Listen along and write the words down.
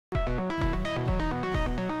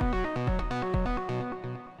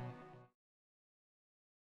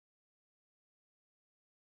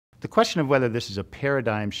The question of whether this is a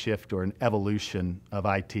paradigm shift or an evolution of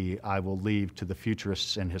IT, I will leave to the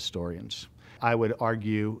futurists and historians. I would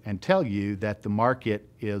argue and tell you that the market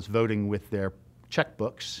is voting with their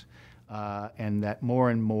checkbooks and that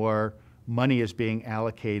more and more money is being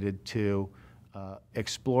allocated to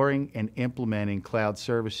exploring and implementing cloud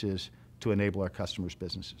services to enable our customers'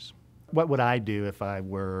 businesses. What would I do if I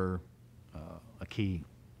were a key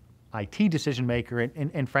IT decision maker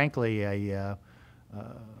and frankly, a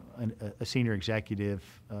senior executive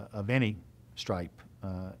of any stripe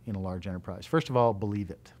in a large enterprise? First of all,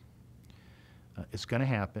 believe it. It's going to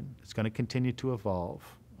happen. It's going to continue to evolve.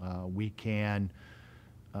 We can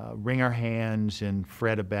wring our hands and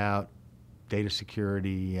fret about data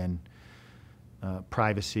security and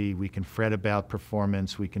privacy. We can fret about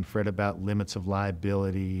performance. We can fret about limits of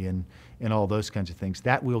liability and all those kinds of things.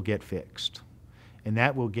 That will get fixed. And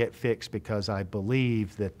that will get fixed because I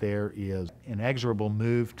believe that there is an inexorable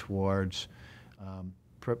move towards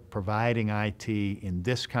providing IT in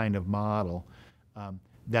this kind of model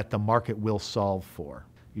that the market will solve for.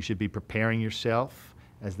 You should be preparing yourself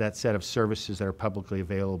as that set of services that are publicly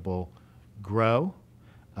available grow.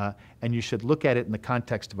 And you should look at it in the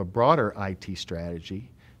context of a broader IT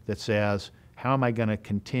strategy that says, how am I going to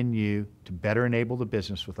continue to better enable the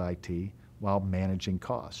business with IT while managing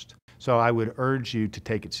cost? So I would urge you to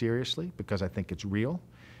take it seriously because I think it's real.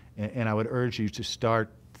 And I would urge you to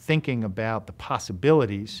start thinking about the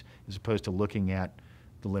possibilities as opposed to looking at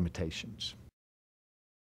the limitations.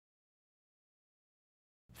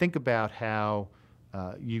 Think about how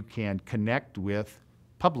you can connect with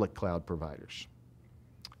public cloud providers,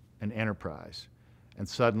 an enterprise, and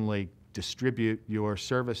suddenly distribute your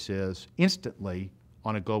services instantly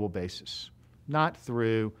on a global basis. Not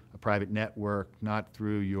through a private network, not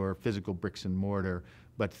through your physical bricks and mortar,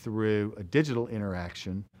 but through a digital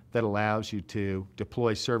interaction that allows you to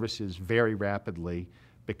deploy services very rapidly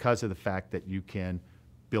because of the fact that you can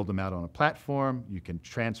build them out on a platform, you can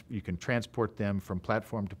transport them from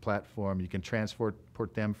platform to platform, you can transport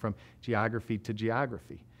them from geography to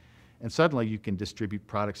geography. And suddenly you can distribute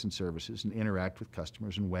products and services and interact with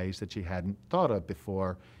customers in ways that you hadn't thought of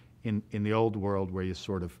before in the old world where you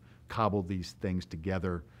sort of cobble these things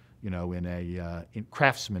together, you know, in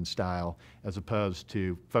craftsman style, as opposed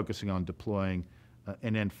to focusing on deploying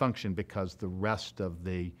an end function because the rest of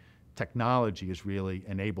the technology is really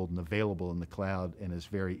enabled and available in the cloud and is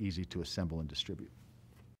very easy to assemble and distribute.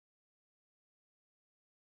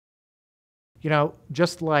 You know,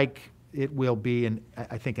 just like it will be,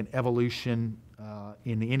 I think, an evolution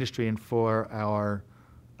in the industry and for our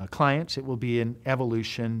clients, it will be an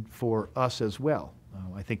evolution for us as well.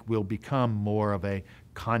 I think we'll become more of a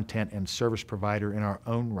content and service provider in our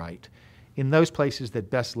own right in those places that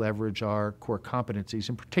best leverage our core competencies,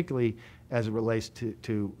 and particularly as it relates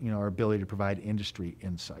to our ability to provide industry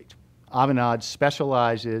insight. Avanade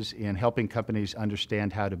specializes in helping companies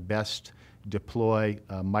understand how to best deploy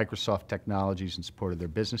Microsoft technologies in support of their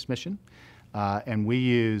business mission. And we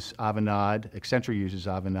use Avanade, Accenture uses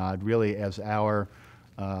Avanade really as our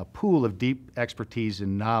pool of deep expertise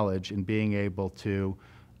and knowledge in being able to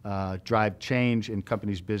drive change in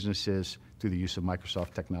companies' businesses through the use of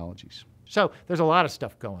Microsoft technologies. So there's a lot of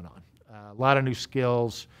stuff going on, a lot of new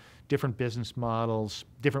skills, different business models,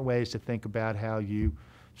 different ways to think about how you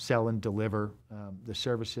sell and deliver the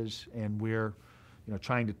services, and we're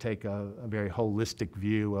trying to take a very holistic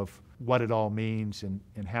view of what it all means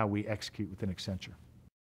and how we execute within Accenture.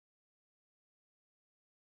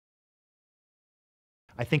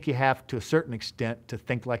 I think you have, to a certain extent, to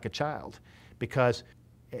think like a child, because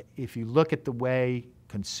if you look at the way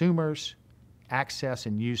consumers access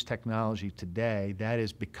and use technology today, that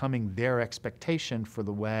is becoming their expectation for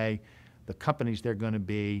the way the companies they're going to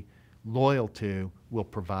be loyal to will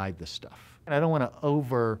provide the stuff. And I don't want to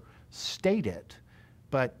overstate it,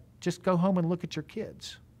 but just go home and look at your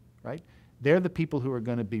kids, right? They're the people who are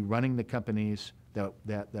going to be running the companies that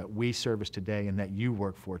we service today and that you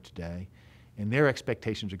work for today, and their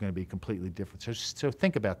expectations are going to be completely different. So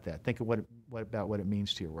think about that. Think of about what it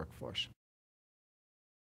means to your workforce.